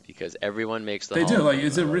 Because everyone makes the they Hall do. of Like,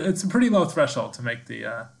 Fame. it's a pretty low threshold to make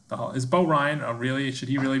the Hall. Is Bo Ryan should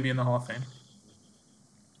he really be in the Hall of Fame?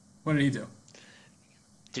 What did he do?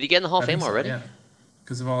 Did he get in the Hall of I think Fame so, already? yeah,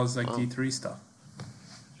 because of all his D3 stuff.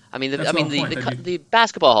 I mean, That's the whole point. the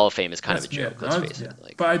basketball Hall of Fame is kind of a Yeah, joke. Let's face it.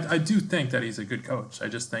 Like, but I do think that he's a good coach. I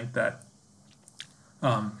just think that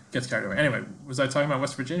gets carried away. Anyway, was I talking about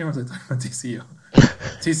West Virginia or was I talking about TCU?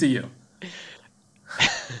 TCU.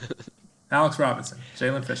 Alex Robinson,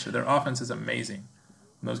 Jalen Fisher. Their offense is amazing.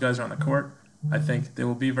 When those guys are on the court, I think they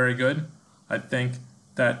will be very good. I think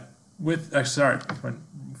that when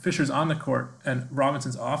Fisher's on the court and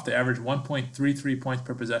Robinson's off, they averaged 1.33 points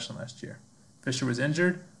per possession last year. Fisher was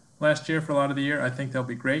injured last year for a lot of the year. I think they'll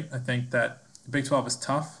be great. I think that the Big 12 is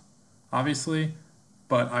tough, obviously,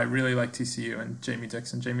 but I really like TCU and Jamie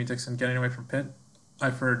Dixon. Jamie Dixon getting away from Pitt,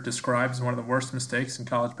 I've heard described as one of the worst mistakes in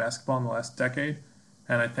college basketball in the last decade.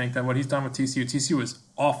 And I think that what he's done with TCU was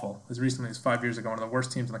awful as recently as 5 years ago, one of the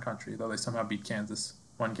worst teams in the country, though they somehow beat Kansas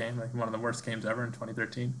one game, like one of the worst games ever in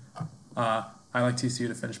 2013. I like TCU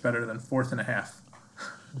to finish better than 4th and a half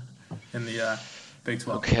in the Big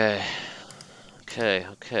 12. Okay.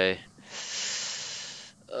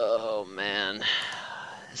 Oh man,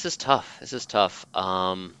 this is tough.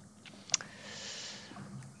 I'm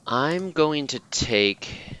going to take.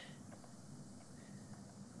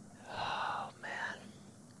 Oh man,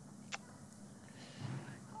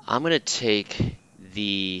 I'm going to take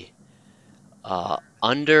the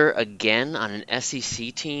under again on an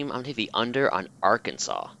SEC team. I'm going to take the under on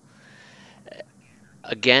Arkansas.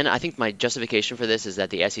 Again, I think my justification for this is that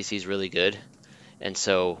the SEC is really good. And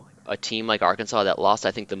so a team like Arkansas that lost,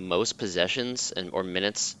 I think, the most possessions or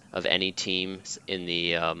minutes of any teams in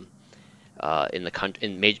the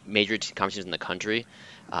major conferences in the country.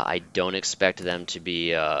 I don't expect them to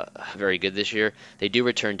be very good this year. They do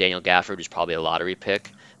return Daniel Gafford, who's probably a lottery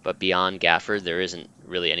pick, but beyond Gafford, there isn't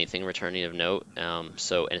really anything returning of note. And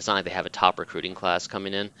it's not like they have a top recruiting class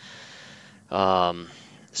coming in.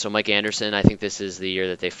 So Mike Anderson, I think this is the year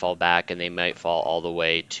that they fall back, and they might fall all the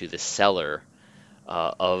way to the cellar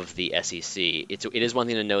of the SEC. It is one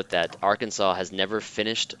thing to note that Arkansas has never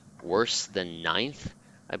finished worse than 9th.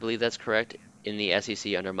 I believe that's correct in the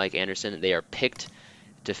SEC under Mike Anderson. They are picked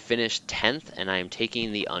to finish 10th, and I am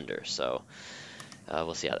taking the under. So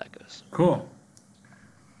we'll see how that goes. Cool.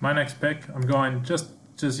 My next pick, I'm going just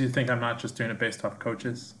you think I'm not just doing it based off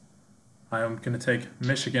coaches. I am going to take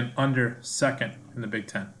Michigan under 2nd in the Big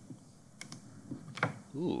Ten.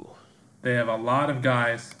 Ooh. They have a lot of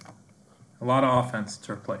guys, a lot of offense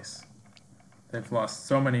to replace. They've lost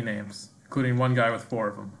so many names, including one guy with 4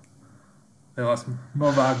 of them. They lost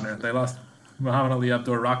Mo Wagner. They lost Muhammad Ali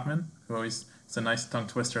Abdur-Rahman, who always is a nice tongue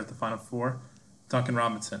twister at the Final Four. Duncan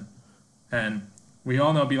Robinson. And we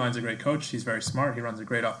all know Beilein's a great coach. He's very smart. He runs a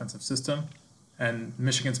great offensive system. And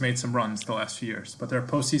Michigan's made some runs the last few years. But they're a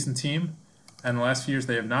postseason team, and the last few years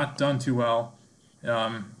they have not done too well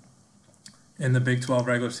in the Big 12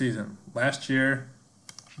 regular season. Last year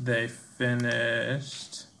they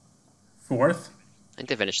finished 4th. I think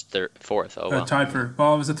they finished 4th. Oh, wow. Tied for,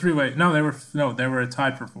 well, it was a 3-way. No, they were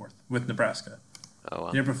tied for 4th with Nebraska. Oh, wow.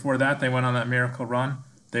 The year before that, they went on that miracle run.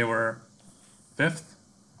 They were 5th.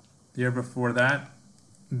 The year before that,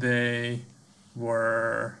 they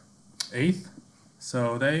were 8th.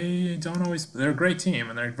 So they're a great team,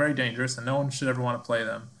 and they're very dangerous, and no one should ever want to play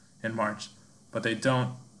them in March. But they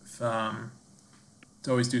don't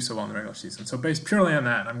always do so well in the regular season. So based purely on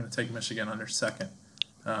that, I'm going to take Michigan under 2nd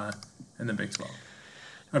in the Big 12.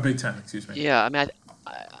 Or Big 10, excuse me. Yeah, I mean,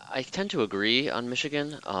 I tend to agree on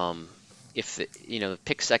Michigan. The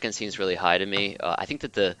pick 2nd seems really high to me. I think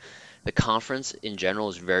that the conference in general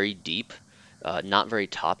is very deep. Not very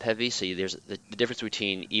top heavy, so there's the difference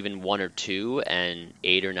between even 1 or 2 and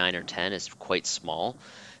 8 or 9 or 10 is quite small.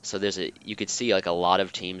 So you could see like a lot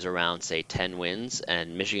of teams around, say, 10 wins,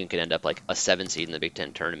 and Michigan could end up like a 7 seed in the Big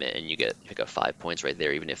Ten tournament, and you pick up 5 points right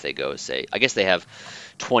there, even if they go, say, I guess they have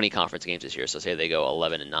 20 conference games this year, so say they go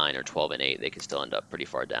 11-9 or 12-8, they could still end up pretty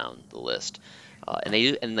far down the list.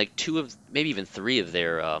 And like 2 of maybe even 3 of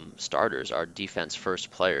their starters are defense first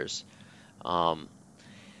players.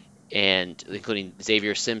 and including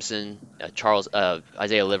Xavier Simpson,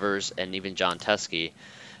 Isaiah Livers, and even John Teskey.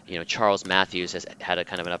 Charles Matthews has had a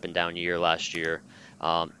kind of an up and down year last year.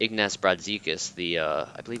 Ignaz Brazdeikis,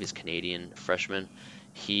 I believe he's Canadian freshman,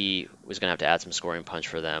 he was going to have to add some scoring punch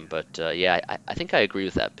for them. But yeah, I think I agree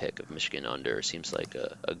with that pick of Michigan under. Seems like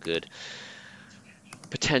a good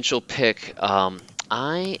potential pick.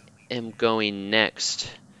 I am going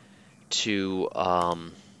next to wow.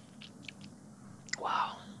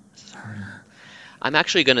 I'm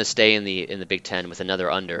actually going to stay in the Big Ten with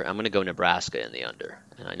another under. I'm going to go Nebraska in the under,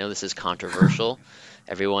 and I know this is controversial.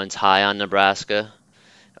 Everyone's high on Nebraska.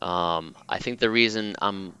 I think the reason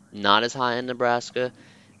I'm not as high on Nebraska,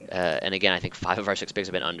 and again, I think 5 of our 6 picks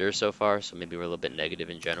have been under so far, so maybe we're a little bit negative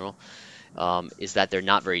in general, is that they're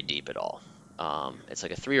not very deep at all. It's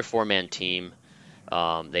like a 3 or 4 man team.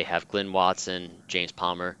 They have Glenn Watson, James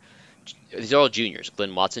Palmer. These are all juniors.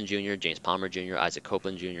 Glenn Watson Jr., James Palmer Jr., Isaac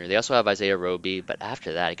Copeland Jr. They also have Isaiah Roby, but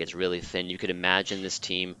after that it gets really thin. You could imagine this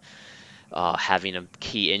team having a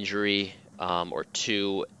key injury or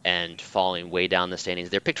two and falling way down the standings.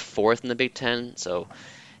 They're picked 4th in the Big Ten, so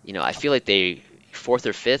I feel like 4th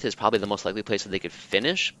or 5th is probably the most likely place that they could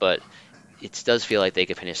finish, but it does feel like they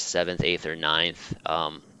could finish 7th, 8th, or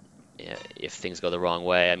 9th. If things go the wrong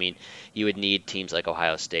way. I mean, you would need teams like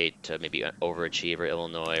Ohio State to maybe overachieve, or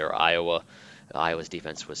Illinois or Iowa. Iowa's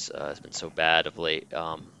defense has been so bad of late,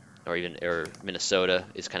 or Minnesota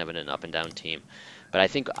is kind of an up and down team. But I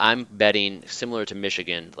think I'm betting similar to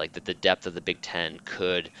Michigan, like that the depth of the Big Ten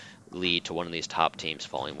could lead to one of these top teams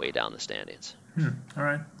falling way down the standings. All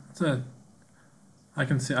right, I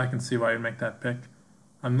can see why you make that pick.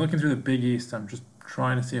 I'm looking through the Big East. I'm just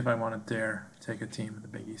trying to see if I want to dare take a team in the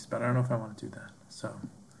Big East, but I don't know if I want to do that. So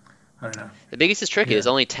I don't know. The Big East is tricky. Yeah. There's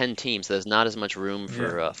only 10 teams, so there's not as much room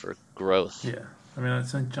for growth. Yeah, I mean,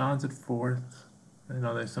 St. John's at 4th. I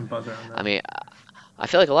know there's some buzzer on that. I mean, I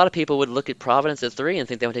feel like a lot of people would look at Providence at 3 and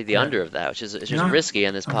think they would take the under of that, which is just risky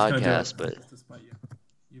on this podcast. But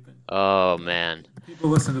oh man,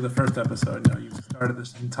 people listen to the first episode. You've started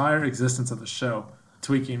this entire existence of the show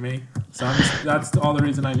tweaking me. So that's all the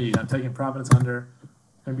reason I need. I'm taking Providence under.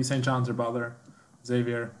 Going to be St. John's or Butler.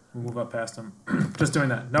 Xavier, we'll move up past him. Just doing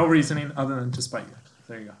that. No reasoning other than to spite you.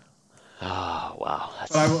 There you go. Oh, wow.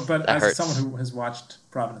 But that as hurts. someone who has watched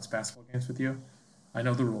Providence basketball games with you, I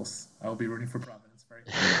know the rules. I will be rooting for Providence. Very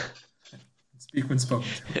Speak when spoken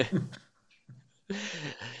to.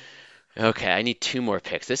 Okay, I need 2 more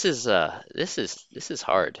picks. This is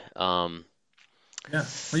hard. Yeah. Well,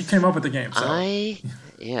 you came up with the game, so.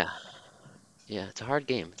 Yeah, it's a hard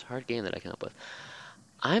game. It's a hard game that I came up with.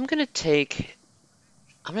 I'm gonna take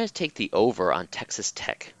the over on Texas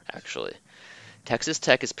Tech, actually. Texas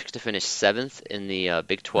Tech is picked to finish 7th in the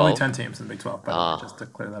Big 12. Only 10 teams in the Big 12, by the way, just to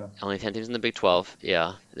clear that up. Only 10 teams in the Big 12,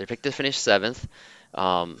 yeah. They're picked to finish 7th.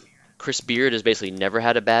 Chris Beard has basically never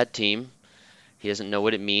had a bad team. He doesn't know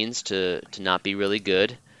what it means to not be really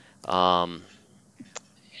good.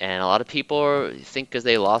 And a lot of people think because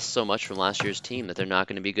they lost so much from last year's team that they're not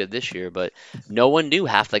going to be good this year. But no one knew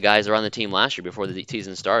half the guys that were on the team last year before the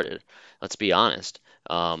season started. Let's be honest.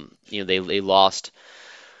 They lost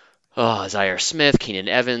Zaire Smith, Keenan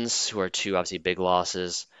Evans, who are 2 obviously big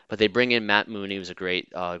losses. But they bring in Matt Mooney, who's a great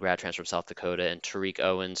grad transfer from South Dakota, and Tariq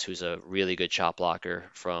Owens, who's a really good shot blocker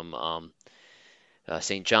from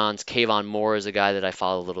St. John's. Kayvon Moore is a guy that I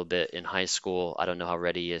followed a little bit in high school. I don't know how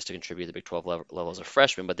ready he is to contribute to the Big 12 level as a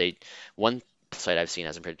freshman, but one site I've seen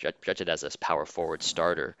has him projected as a power forward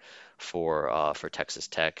starter for Texas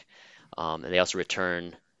Tech. And they also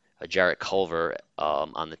return Jarrett Culver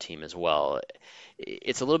on the team as well.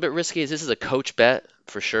 It's a little bit risky. This is a coach bet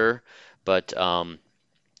for sure, but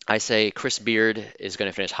I say Chris Beard is going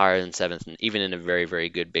to finish higher than 7th, and even in a very, very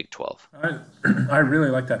good Big 12. I really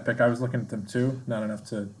like that pick. I was looking at them too. Not enough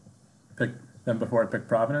to pick them before I picked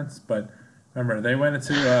Providence, but remember they went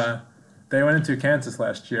into Kansas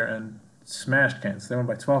last year and smashed Kansas. They won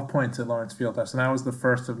by 12 points at Lawrence Fieldhouse, and that was the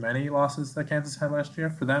first of many losses that Kansas had last year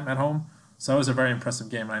for them at home. So it was a very impressive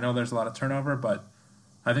game. I know there's a lot of turnover, but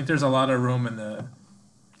I think there's a lot of room in the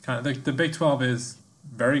Big 12 is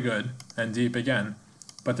very good and deep again.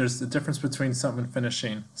 But there's a difference between someone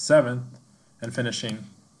finishing 7th and finishing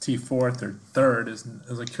T4th or 3rd is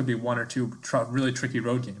like could be 1 or 2 really tricky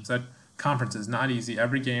road games. That conference is not easy.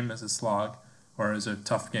 Every game is a slog or is a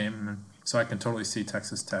tough game. And so I can totally see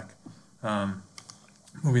Texas Tech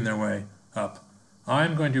moving their way up.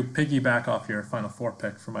 I'm going to piggyback off your Final Four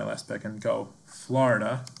pick for my last pick and go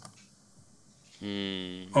Florida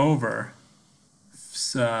over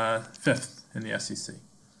 5th in the SEC.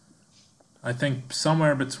 I think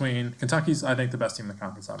somewhere between Kentucky's, I think the best team in the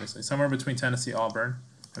conference, obviously. Somewhere between Tennessee, Auburn,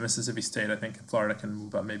 And Mississippi State, I think Florida can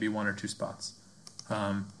move up maybe 1 or 2 spots.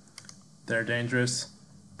 They're dangerous.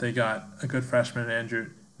 They got a good freshman, Andrew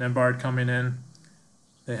Nembhard, coming in.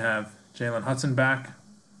 They have Jalen Hudson back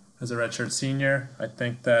as a redshirt senior. I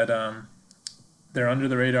think that they're under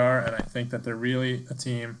the radar, and I think that they're really a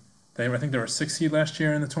team. I think they were 6th seed last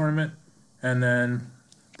year in the tournament, and then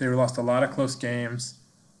they lost a lot of close games.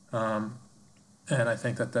 And I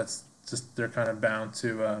think that that's just they're kind of bound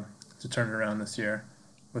to turn it around this year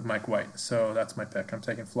with Mike White. So that's my pick. I'm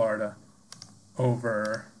taking Florida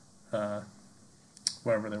over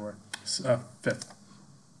wherever they were, 5th.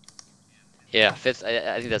 Yeah, 5th.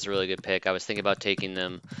 I think that's a really good pick. I was thinking about taking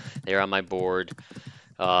them. They're on my board.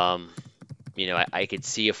 I could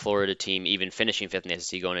see a Florida team even finishing 5th in the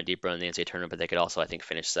SEC, going a deep run in the NCAA tournament, but they could also, I think,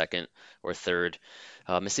 finish 2nd or 3rd.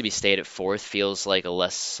 Mississippi State at 4th feels like a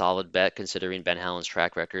less solid bet considering Ben Hallen's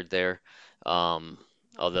track record there.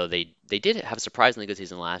 Although they did have a surprisingly good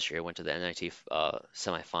season last year, went to the NIT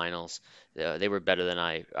semifinals. They were better than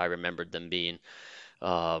I remembered them being.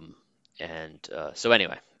 So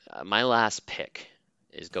anyway, my last pick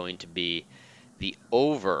is going to be the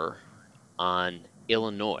over on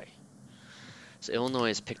Illinois. So Illinois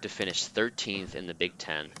is picked to finish 13th in the Big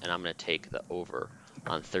Ten, and I'm going to take the over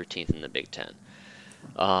on 13th in the Big Ten.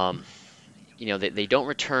 They don't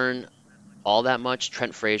return all that much.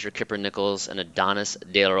 Trent Frazier, Kipper Nichols, and Adonis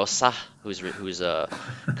De La Rosa, who's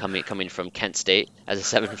coming from Kent State as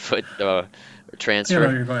a 7-foot transfer. I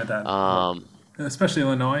know you're going at that. Especially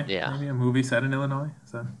Illinois. Yeah. Maybe a movie set in Illinois.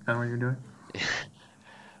 Is that kind of what you're doing?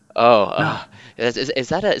 Is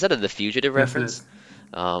that a The Fugitive reference?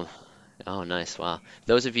 Yes, Oh, nice. Wow.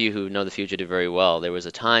 Those of you who know The Fugitive very well, there was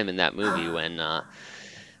a time in that movie when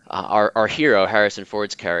our hero, Harrison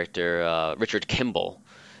Ford's character, Richard Kimball,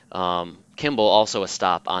 also a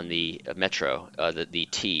stop on the Metro,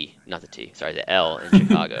 the L in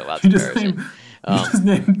Chicago. Wow, you just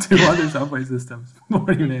named 2 other subway systems. What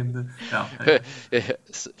do you name the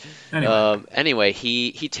Anyway. Anyway,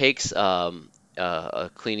 he takes a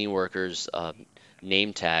cleaning worker's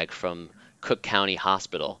name tag from Cook County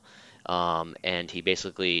Hospital, and he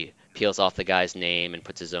basically peels off the guy's name and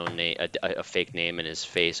puts his own name, a fake name, and his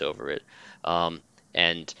face over it. Tommy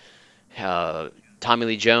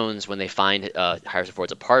Lee Jones, when they find Harrison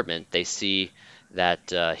Ford's apartment, they see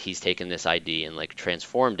that he's taken this ID and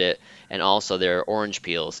transformed it, and also there are orange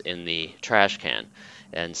peels in the trash can.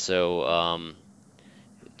 And so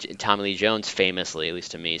Tommy Lee Jones famously, at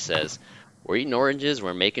least to me, says, "We're eating oranges,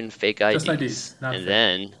 we're making fake IDs." Just IDs, not and fake.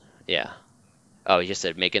 Then, yeah. Oh, he just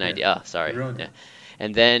said make an ID. Oh, sorry. Ruined it.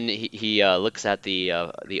 And then he looks at the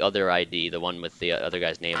other ID, the one with the other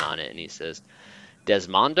guy's name on it, and he says,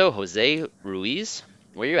 "Desmondo Jose Ruiz?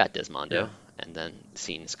 Where you at, Desmondo?" Yeah. And then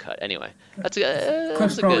scene's cut. Anyway, It's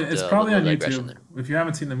it's probably on YouTube. If you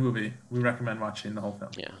haven't seen the movie, we recommend watching the whole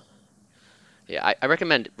film. Yeah, I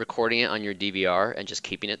recommend recording it on your DVR and just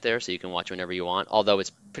keeping it there so you can watch whenever you want. Although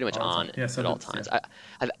it's pretty much All the on time. Yeah, so at all that's- times. yeah.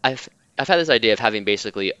 I've had this idea of having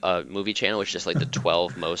basically a movie channel, which is just like the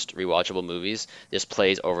 12 most rewatchable movies. Just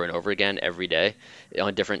plays over and over again every day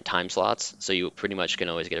on different time slots. So you pretty much can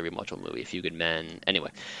always get a rewatchable movie. A Few Good Men.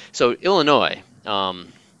 Anyway, so Illinois,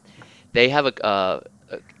 they have a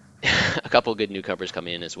couple good newcomers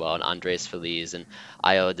coming in as well, and Andres Feliz and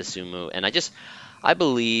Ayo Desumu. And I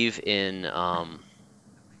believe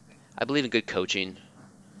in good coaching.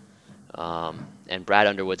 And Brad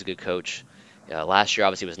Underwood's a good coach. Last year,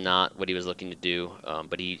 obviously, was not what he was looking to do,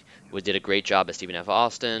 but he did a great job at Stephen F.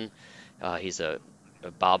 Austin. He's a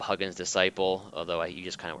Bob Huggins disciple, although you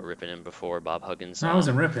just kind of were ripping him before Bob Huggins. No, I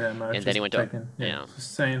wasn't ripping him. And then he went to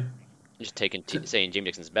just saying. Just saying James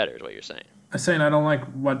Dixon's better is what you're saying. I'm saying I don't like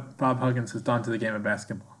what Bob Huggins has done to the game of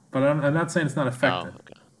basketball, but I'm not saying it's not effective. Oh,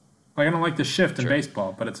 okay. Like, I don't like the shift in Sure.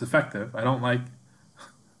 baseball, but it's effective. I don't like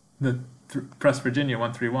the Press Virginia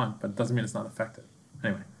 131, but it doesn't mean it's not effective.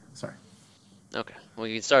 Anyway, sorry. Okay. Well,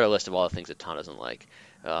 you can start a list of all the things that Tom doesn't like.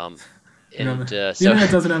 The So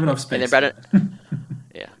internet doesn't have enough space. And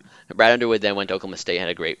then Brad Underwood then went to Oklahoma State, had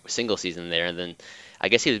a great single season there, and then I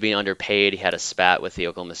guess he was being underpaid. He had a spat with the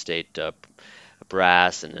Oklahoma State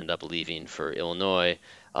brass and ended up leaving for Illinois.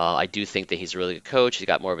 I do think that he's a really good coach. He's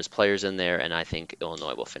got more of his players in there, and I think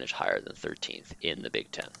Illinois will finish higher than 13th in the Big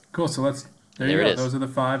Ten. Cool, so there you go. Those are the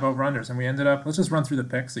 5 over-unders, and we ended up, let's just run through the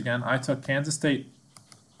picks again. I took Kansas State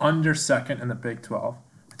under 2nd in the Big 12.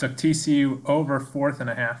 I took TCU over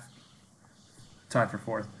 4.5, tied for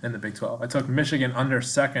 4th in the Big 12. I took Michigan under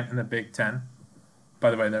 2nd in the Big 10. By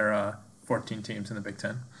the way, there are 14 teams in the Big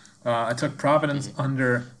 10. I took Providence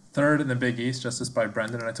under 3rd in the Big East, just as by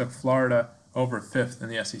Brendan, and I took Florida over 5th in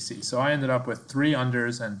the SEC. So I ended up with 3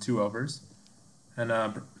 unders and 2 overs. And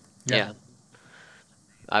Yeah.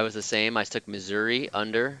 I was the same. I took Missouri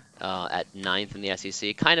under at ninth in the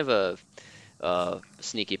SEC. Kind of a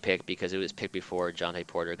sneaky pick because it was picked before Jonte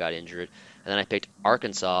Porter got injured. And then I picked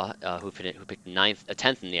Arkansas, who picked ninth,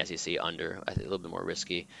 10th in the SEC under. I think a little bit more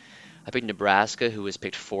risky. I picked Nebraska, who was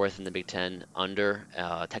picked fourth in the Big Ten under.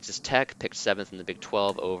 Texas Tech picked seventh in the Big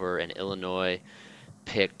 12 over, and Illinois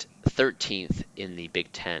picked 13th in the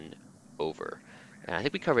Big Ten over. And I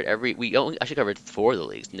think we covered we actually covered four of the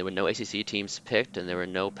leagues. And there were no ACC teams picked, and there were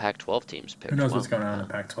no Pac-12 teams picked. Who knows Well, what's going on in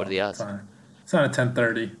the Pac-12? What are the odds? It's on at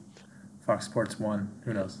 10:30. Fox Sports 1.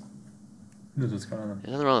 Who knows? Who knows what's going on?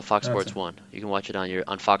 There's nothing wrong with Fox Sports 1. You can watch it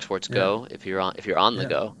on Fox Sports Go if you're on the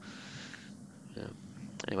go. Yeah.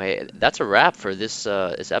 Anyway, that's a wrap for this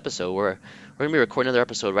episode. We're going to be recording another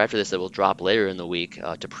episode right after this that will drop later in the week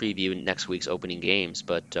to preview next week's opening games.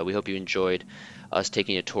 But we hope you enjoyed us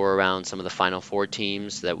taking a tour around some of the Final Four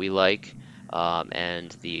teams that we like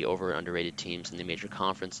and the over and underrated teams in the major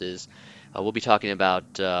conferences. We'll be talking about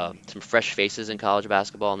some fresh faces in college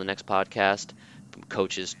basketball in the next podcast,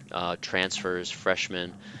 coaches, transfers,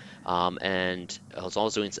 freshmen, and as well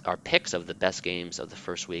as doing our picks of the best games of the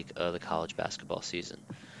first week of the college basketball season.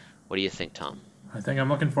 What do you think, Tom? I think I'm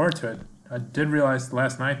looking forward to it. I did realize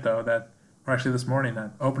last night, though, or actually this morning,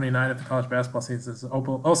 that opening night of the college basketball season is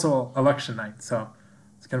also election night. So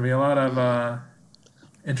it's going to be a lot of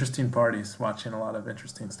interesting parties, watching a lot of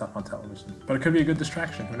interesting stuff on television. But it could be a good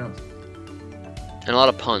distraction. Who knows? And a lot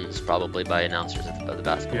of puns, probably, by announcers of the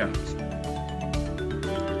basketball games.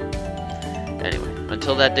 Anyway,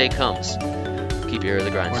 until that day comes, keep your ear to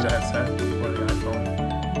the grindstone. Or the headset, or the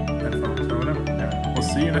iPhone, headphones, or whatever. Anyway, we'll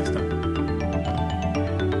see you next time.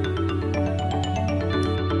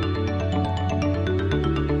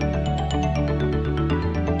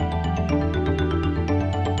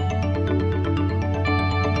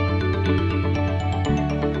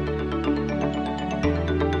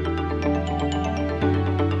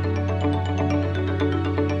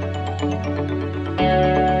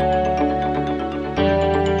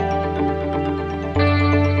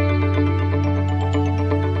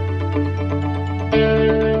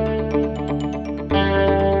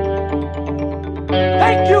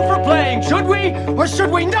 Or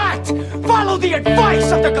should we not follow the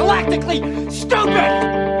advice of the galactically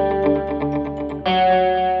stupid?